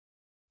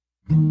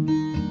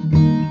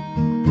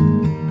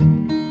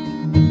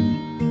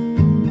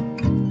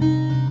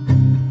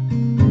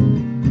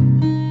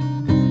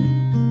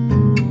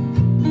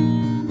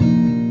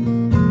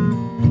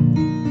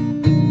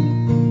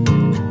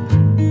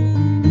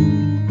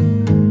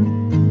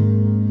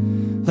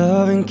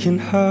Loving can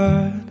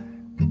hurt.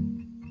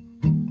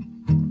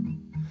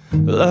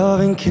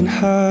 Loving can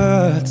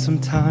hurt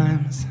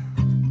sometimes,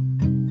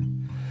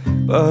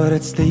 but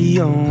it's the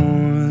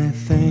only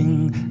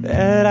thing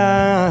that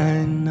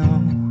I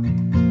know.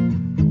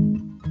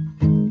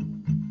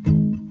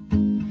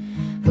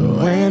 But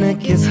when it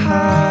gets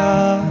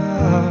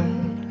hard,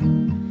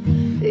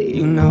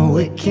 you know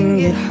it can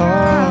get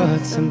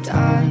hard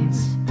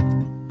sometimes.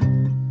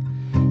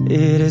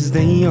 It is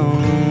the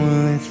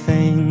only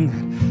thing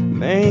that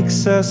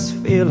makes us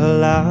feel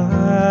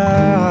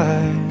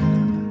alive.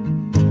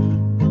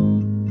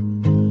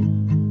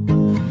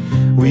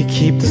 We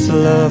keep this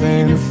love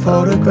in a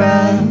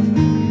photograph.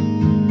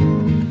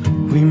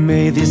 We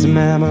made these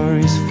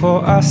memories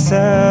for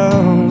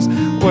ourselves,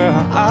 where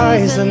our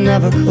eyes are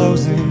never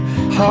closing,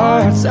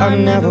 hearts are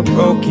never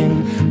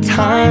broken,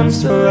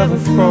 time's forever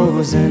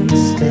frozen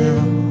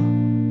still.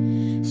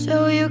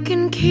 So you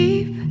can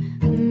keep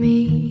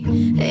me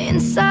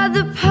inside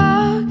the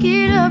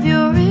pocket of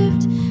your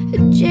ripped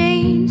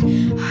jeans,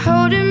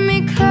 holding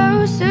me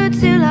closer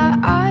till our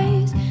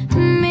eyes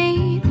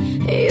meet.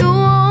 You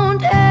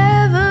won't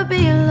ever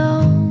be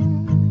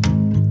alone.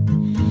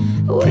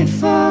 Wait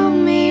for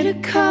me to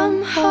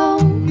come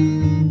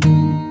home.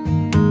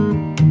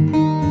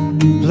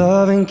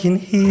 Loving can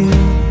heal.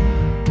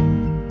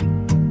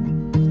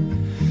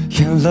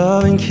 Yeah,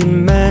 loving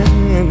can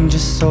mend your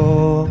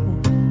soul,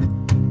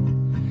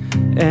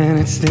 and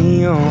it's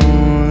the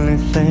only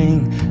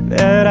thing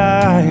that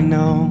I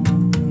know.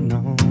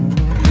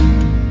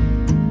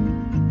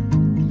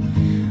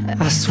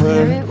 I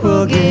swear it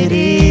will get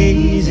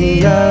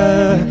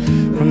easier.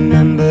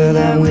 Remember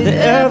that with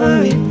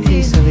every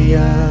piece of you.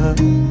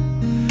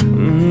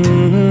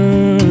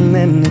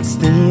 And it's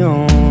the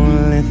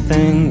only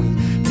thing we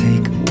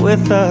take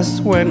with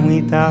us when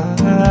we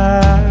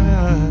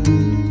die.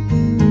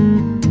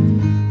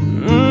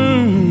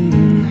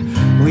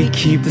 We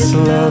keep this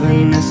love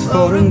in this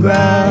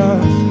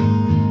photograph.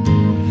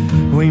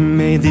 We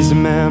made these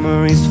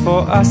memories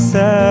for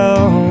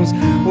ourselves,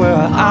 where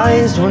our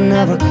eyes were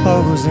never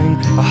closing,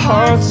 our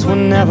hearts were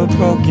never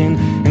broken,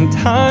 and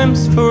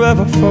time's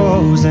forever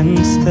frozen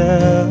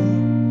still.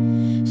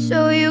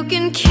 So you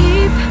can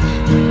keep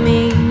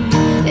me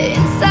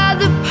inside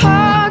the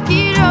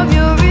pocket of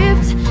your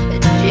ripped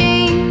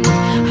jeans,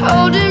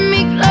 holding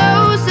me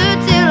closer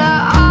till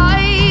our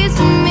eyes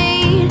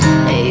meet.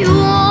 You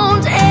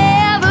won't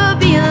ever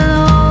be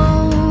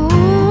alone.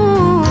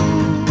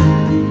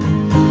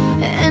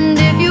 And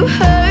if you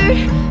hurt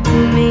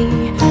me,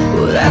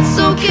 well, that's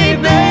okay,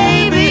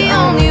 baby,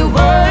 only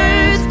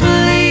words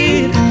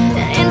bleed.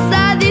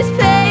 Inside these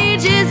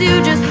pages you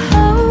just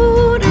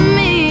hold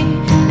me,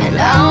 and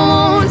I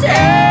won't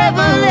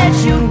ever let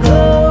you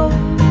go.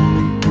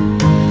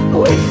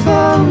 Wait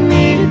for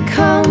me to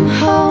come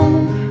home.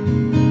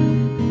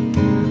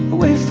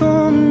 Wait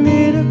for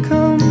me to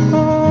come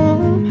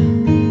home.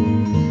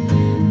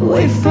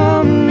 Wait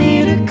for me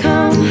to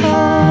come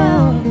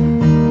home.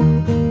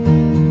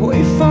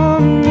 Wait for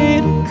me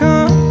to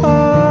come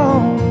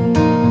home.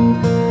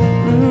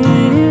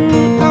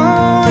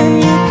 Oh, and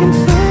you can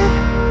fit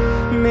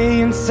me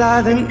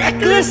inside the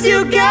necklace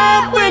you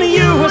got when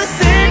you were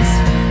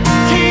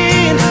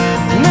 16,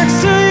 next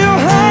to your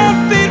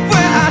heartbeat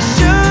where I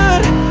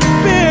should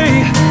be.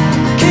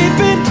 Keep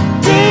it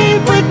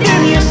deep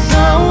within your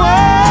soul.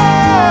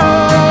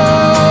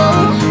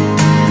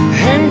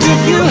 And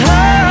if you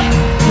hurt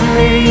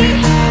me,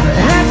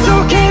 that's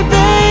okay,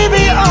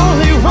 baby,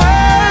 only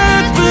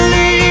words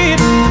bleed.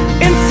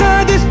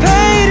 Inside these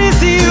pages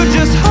you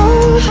just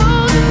hold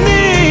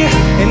me,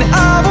 and I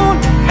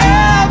won't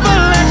ever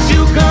let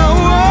you go.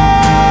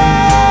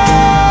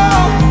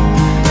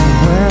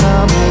 When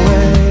I'm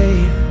away,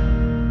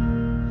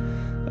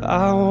 I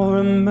will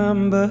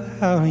remember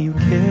how you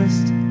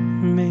kissed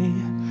me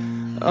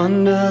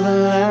under the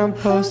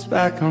lamppost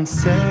back on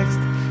 6th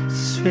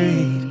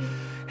Street,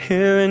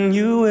 hearing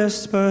you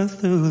whisper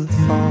through the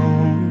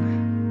phone.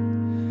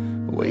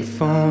 Wait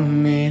for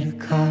me to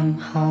come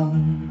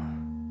home.